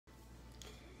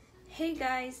Hey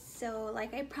guys, so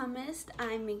like I promised,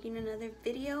 I'm making another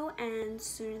video and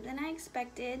sooner than I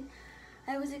expected.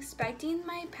 I was expecting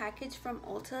my package from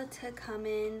Ulta to come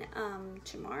in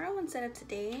tomorrow instead of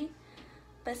today,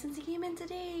 but since it came in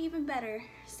today, even better.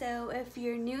 So if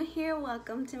you're new here,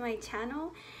 welcome to my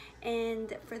channel,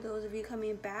 and for those of you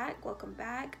coming back, welcome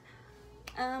back.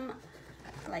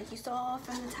 Like you saw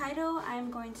from the title,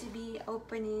 I'm going to be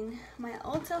opening my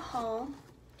Ulta haul.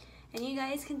 And you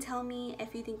guys can tell me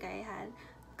if you think I had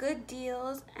good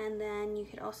deals, and then you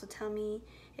could also tell me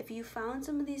if you found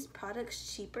some of these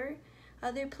products cheaper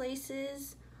other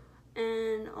places.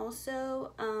 And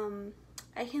also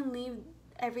I can leave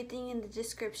everything in the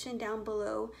description down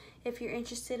below if you're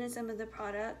interested in some of the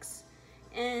products.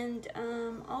 And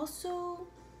also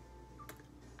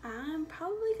I'm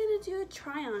probably gonna do a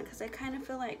try on because I kind of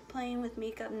feel like playing with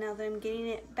makeup now that I'm getting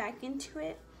it back into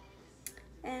it.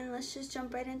 And let's just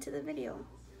jump right into the video.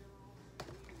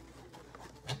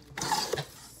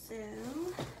 So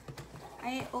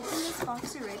I opened this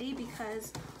box already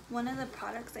because one of the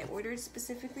products I ordered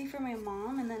specifically for my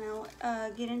mom, and then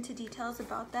I'll get into details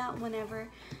about that whenever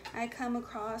I come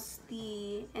across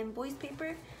the invoice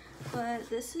paper. But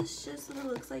this is just what it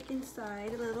looks like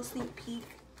inside, a little sneak peek.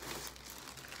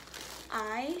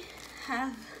 I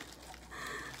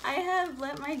have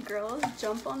let my girls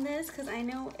jump on this because I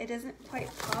know it doesn't quite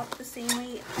pop the same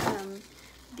way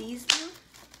these do.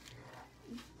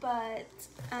 But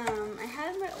I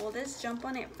had my oldest jump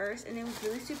on it first, and it was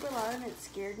really super loud and it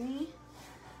scared me.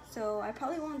 So I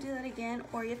probably won't do that again,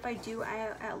 or if I do,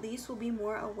 I at least will be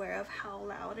more aware of how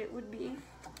loud it would be.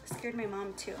 It scared my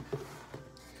mom too.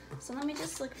 So let me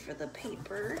just look for the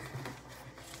paper.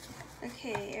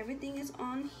 Okay, everything is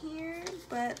on here,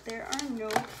 but there are no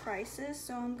prices,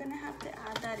 so I'm gonna have to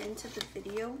add that into the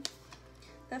video.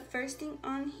 The first thing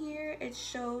on here, it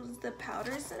shows the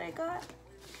powders that I got.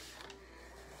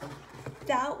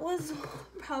 That was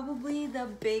probably the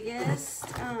biggest,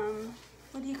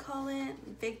 what do you call it,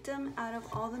 victim out of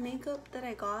all the makeup that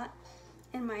I got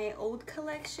in my old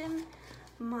collection.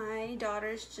 My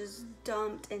daughters just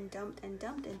dumped and dumped and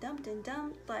dumped and dumped and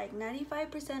dumped like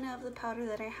 95% of the powder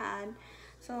that I had.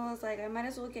 So I was like, I might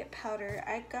as well get powder.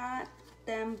 I got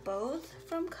them both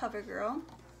from CoverGirl,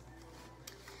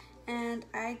 and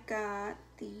I got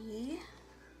the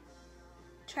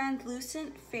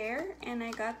translucent fair and I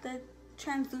got the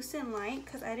translucent light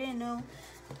because I didn't know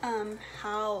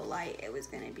how light it was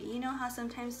gonna be. You know how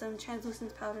sometimes some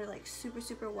translucent powder like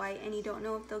super white and you don't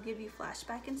know if they'll give you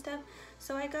flashback and stuff.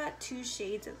 So I got 2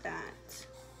 shades of that.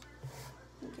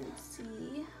 You can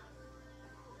see,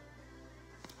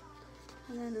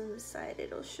 and then on the side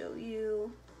it'll show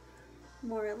you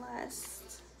more or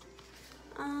less.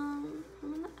 I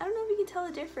don't know if you can tell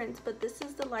the difference, but this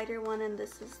is the lighter one and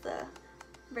this is the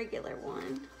regular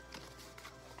one.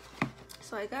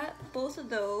 So I got both of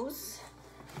those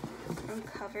from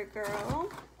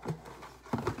CoverGirl.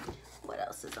 What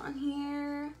else is on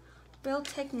here? Real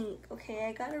Technique. Okay,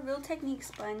 I got a Real Technique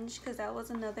sponge because that was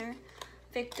another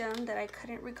victim that I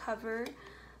couldn't recover.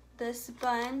 The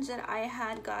sponge that I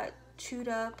had got chewed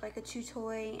up like a chew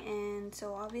toy, and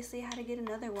so obviously I had to get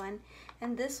another one.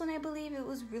 And this one, I believe it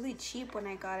was really cheap when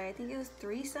I got it. I think it was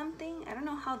 $3 something. I don't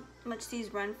know how much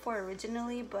these run for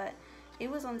originally, but it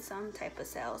was on some type of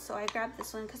sale. So I grabbed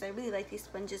this one because I really like these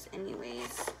sponges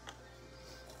anyways.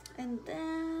 And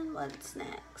then what's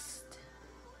next?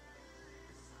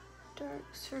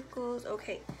 Dark circles.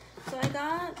 Okay, so I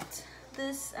got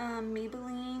this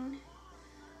Maybelline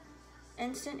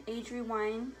Instant Age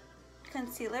Rewind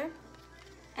concealer,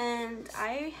 and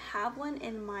I have one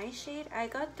in my shade. I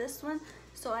got this one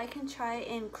so I can try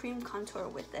and cream contour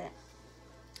with it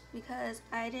because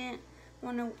I didn't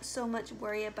want to so much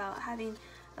worry about having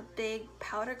a big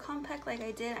powder compact like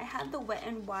I did. I had the Wet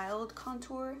n Wild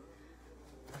contour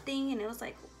thing and it was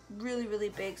like really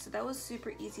big, so that was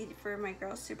super easy for my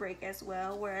girls to break as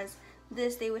well, whereas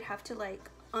this, they would have to like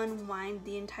unwind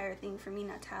the entire thing for me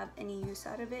not to have any use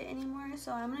out of it anymore.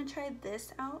 So I'm gonna try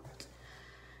this out,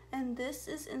 and this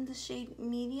is in the shade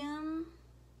medium.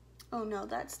 Oh no,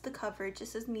 that's the coverage, it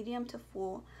says medium to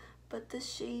full, but the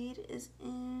shade is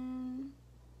in,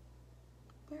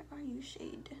 where are you,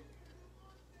 shade?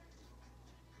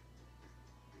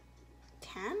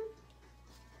 Tan?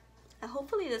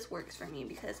 Hopefully this works for me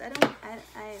because I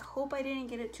hope I didn't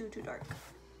get it too dark.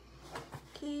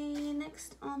 Okay,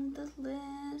 next on the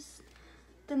list.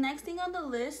 The next thing on the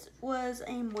list was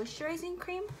a moisturizing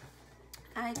cream.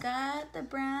 I got the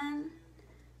brand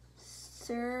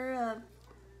CeraVe.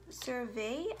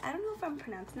 I don't know if I'm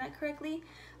pronouncing that correctly,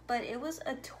 but it was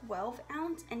a 12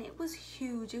 ounce and it was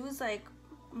huge. It was like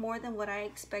more than what I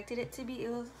expected it to be.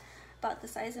 It was about the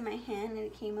size of my hand, and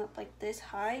it came up like this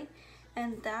high.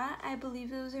 And that, I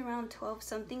believe it was around 12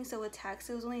 something, so with tax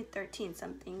it was only 13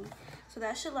 something. So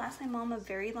that should last my mom a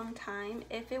very long time.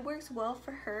 If it works well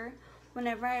for her,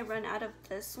 whenever I run out of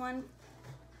this one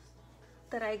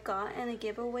that I got in a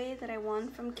giveaway that I won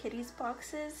from Kitty's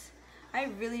boxes, I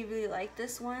really like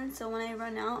this one. So when I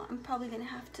run out, I'm probably gonna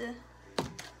have to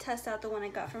test out the one I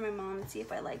got from my mom and see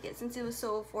if I like it, since it was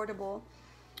so affordable.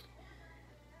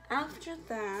 After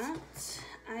that,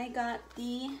 I got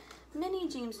the mini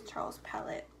James Charles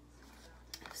palette.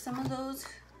 Some of those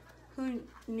who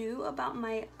knew about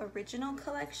my original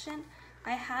collection,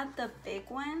 I had the big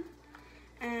one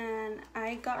and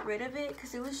I got rid of it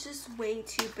because it was just way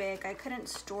too big. I couldn't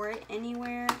store it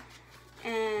anywhere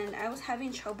and I was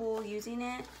having trouble using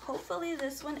it. Hopefully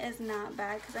this one is not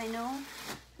bad, because I know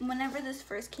whenever this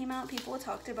first came out, people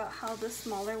talked about how the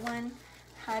smaller one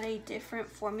had a different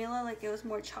formula, like it was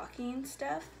more chalky and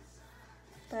stuff.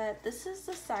 But this is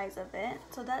the size of it,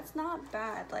 so that's not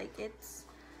bad. Like, it's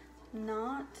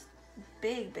not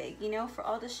big, you know, for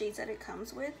all the shades that it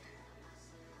comes with.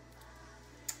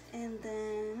 And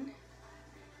then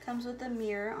comes with a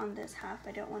mirror on this half.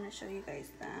 I don't want to show you guys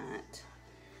that.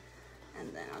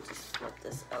 And then I'll just flip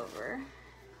this over.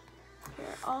 Here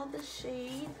are all the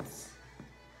shades.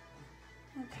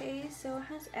 Okay, so it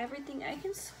has everything. I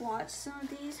can swatch some of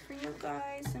these for you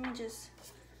guys. Let me just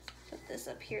put this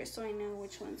up here so I know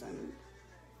which ones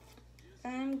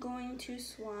I'm going to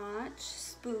swatch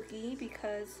Spooky,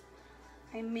 because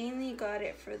I mainly got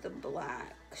it for the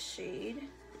black shade.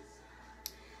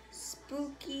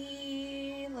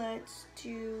 Spooky, let's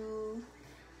do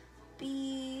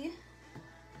B,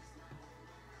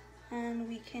 and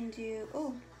we can do,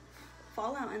 oh,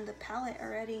 Fallout in the palette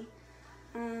already.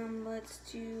 Let's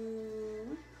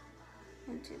do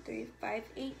 1, 2, 3, 5,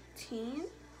 18.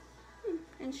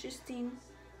 Interesting.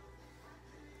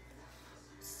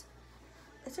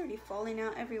 It's already falling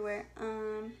out everywhere.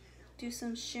 Do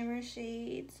some shimmer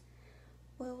shades.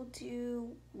 We'll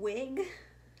do Wig.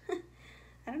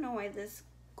 I don't know why this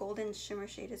golden shimmer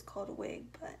shade is called Wig,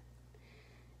 but.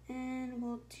 And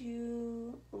we'll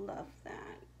do Love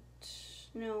That.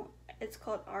 No, it's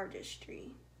called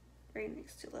Artistry. Right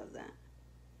next to Love That.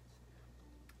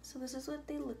 So this is what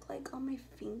they look like on my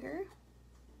finger.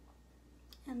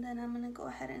 And then I'm gonna go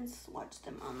ahead and swatch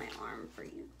them on my arm for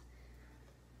you.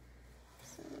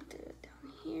 So we'll do it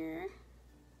down here.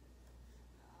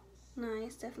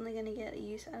 Nice, definitely gonna get a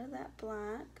use out of that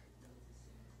black.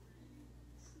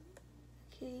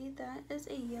 Okay, that is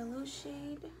a yellow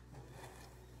shade.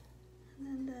 And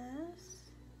then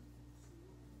this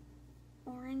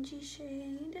orangey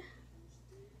shade.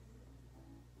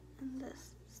 And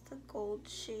this is the gold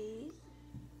shade.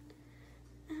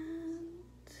 And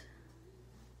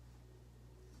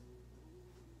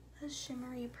a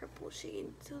shimmery purple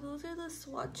shade. So those are the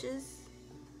swatches.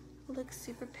 Looks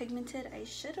super pigmented. I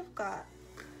should have got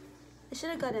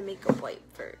a makeup wipe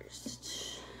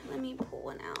first. Let me pull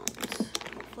one out.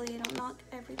 Hopefully I don't knock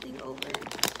everything over.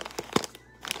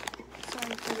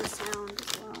 Sorry for the sound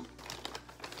as well.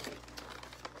 Okay.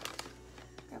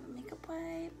 Grab a makeup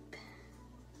wipe.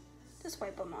 Just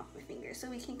wipe them off my fingers so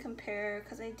we can compare,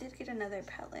 because I did get another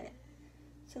palette.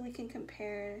 So we can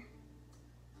compare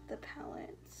the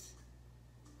palettes.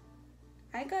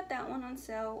 I got that one on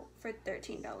sale for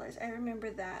 $13. I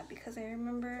remember that because I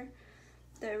remember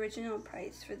the original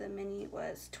price for the mini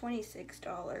was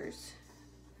 $26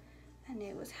 and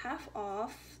it was half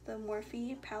off. The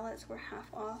Morphe palettes were half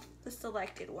off, the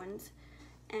selected ones,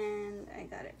 and I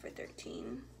got it for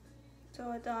 $13. So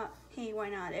I thought, hey, why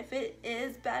not? If it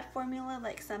is bad formula,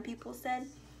 like some people said,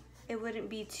 it wouldn't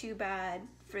be too bad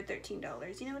for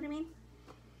 $13. You know what I mean?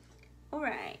 All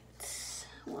right,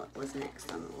 what was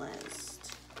next on the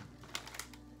list?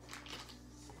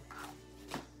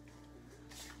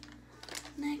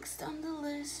 Next on the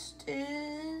list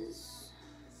is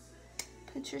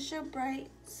Patricia Bright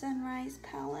Sunrise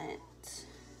Palette.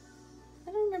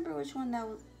 I don't remember which one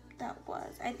that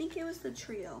was. I think it was the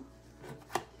trio.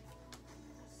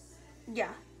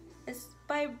 Yeah, it's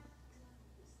by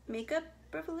Makeup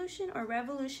Revolution or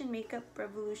Revolution Makeup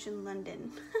Revolution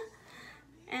London.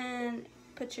 And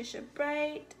Patricia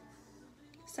Bright,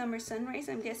 Summer Sunrise.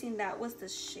 I'm guessing that was the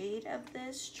shade of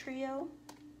this trio.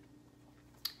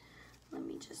 Let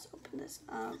me just open this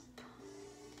up.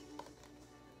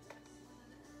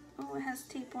 Oh, it has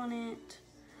tape on it.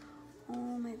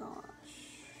 Oh my gosh.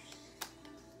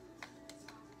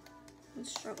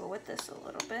 Let's struggle with this a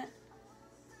little bit.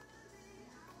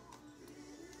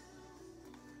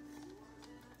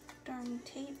 Darn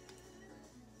tape.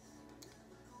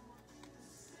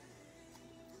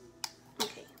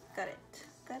 got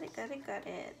it. Got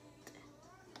it.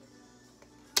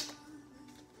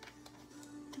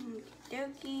 Okie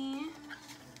dokie.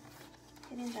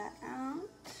 Getting that out.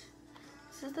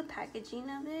 This is the packaging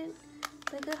of it.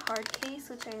 It's like a hard case,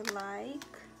 which I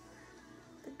like.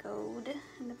 The gold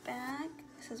in the back.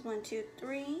 It says 1, 2,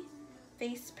 3.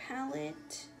 Face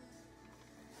palette.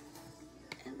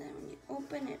 And then when you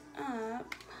open it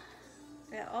up,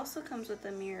 it also comes with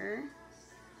a mirror.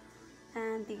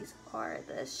 And these are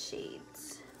the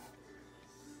shades.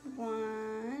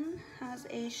 One has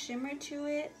a shimmer to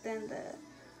it, then the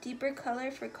deeper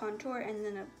color for contour, and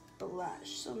then a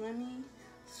blush. So let me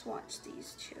swatch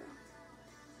these two.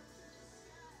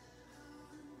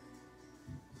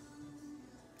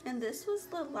 And this was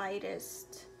the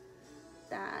lightest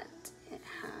that it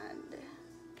had.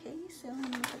 Okay, so I'm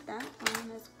gonna put that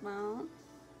on as well.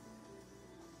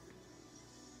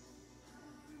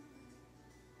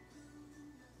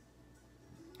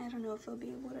 I don't know if you'll be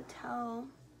able to tell,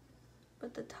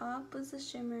 but the top was the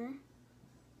shimmer,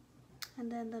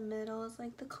 and then the middle is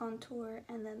like the contour,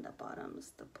 and then the bottom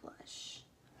is the blush.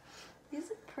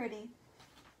 These are pretty.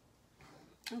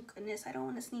 Oh goodness, I don't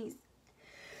want to sneeze.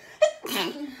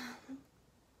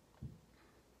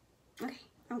 Okay,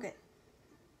 I'm good.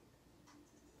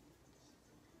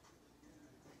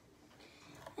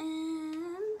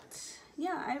 And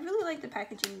yeah, I really like the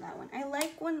packaging of that one. I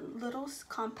like when little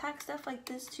compact stuff like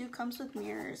this too comes with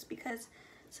mirrors, because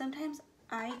sometimes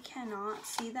I cannot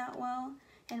see that well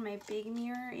in my big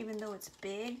mirror. Even though it's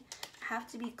big, I have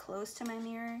to be close to my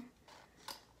mirror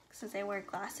since I wear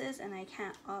glasses, and I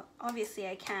can't, obviously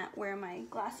I can't wear my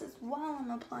glasses while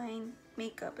I'm applying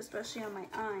makeup, especially on my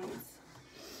eyes.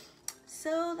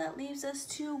 So that leaves us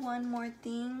to one more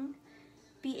thing.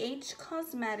 BH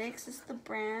Cosmetics is the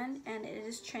brand, and it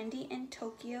is trendy in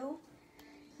Tokyo.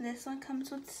 This one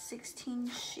comes with 16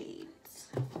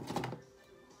 shades.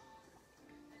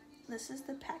 This is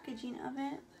the packaging of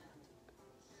it.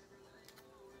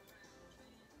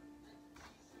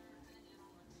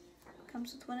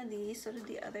 Comes with one of these, so did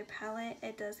the other palette.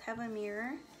 It does have a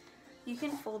mirror. You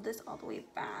can fold this all the way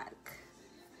back.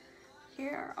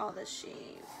 Here are all the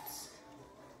shades.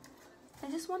 I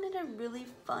just wanted a really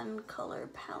fun color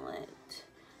palette,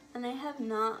 and I have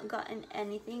not gotten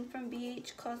anything from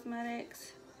BH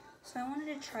Cosmetics, so I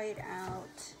wanted to try it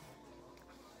out.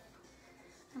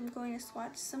 I'm going to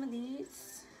swatch some of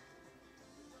these.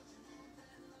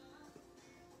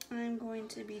 I'm going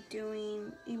to be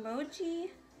doing emoji,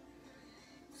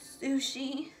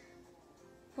 sushi,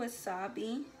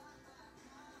 wasabi,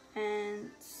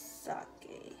 and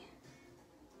sake.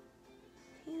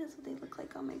 Okay, that's what they look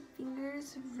like on my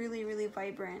fingers. Really, really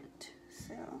vibrant.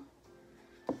 So,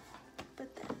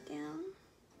 put that down.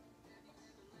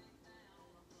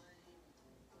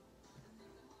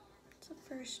 It's the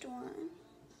first one.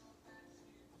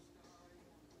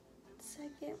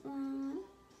 Second one.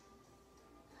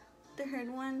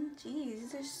 Third one.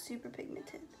 Geez, these are super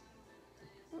pigmented.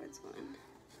 Where's one?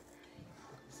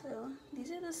 So these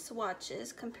are the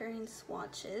swatches, comparing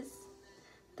swatches.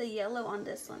 The yellow on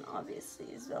this one obviously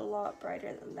is a lot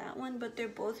brighter than that one, but they're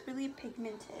both really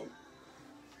pigmented.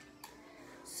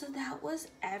 So that was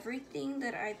everything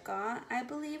that I got. I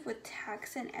believe with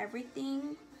tax and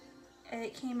everything,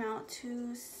 it came out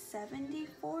to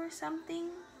 $74 something.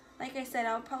 Like I said,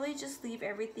 I'll probably just leave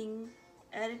everything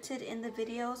edited in the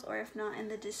videos, or if not, in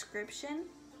the description.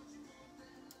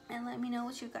 And let me know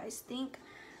what you guys think.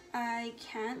 I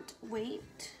can't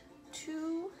wait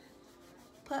to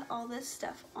put all this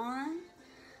stuff on,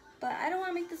 but I don't want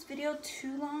to make this video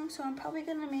too long, so I'm probably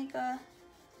gonna make a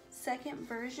second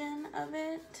version of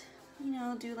it, you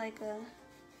know, do like a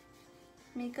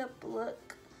makeup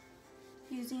look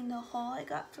using the haul I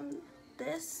got from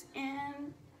this.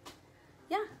 And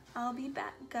yeah, I'll be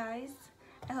back, guys.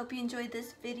 I hope you enjoyed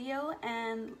this video,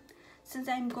 and since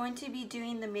I'm going to be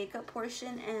doing the makeup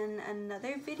portion in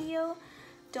another video,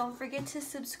 don't forget to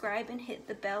subscribe and hit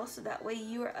the bell so that way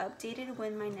you are updated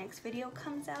when my next video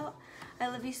comes out. I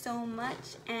love you so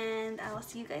much, and I'll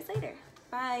see you guys later.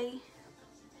 Bye.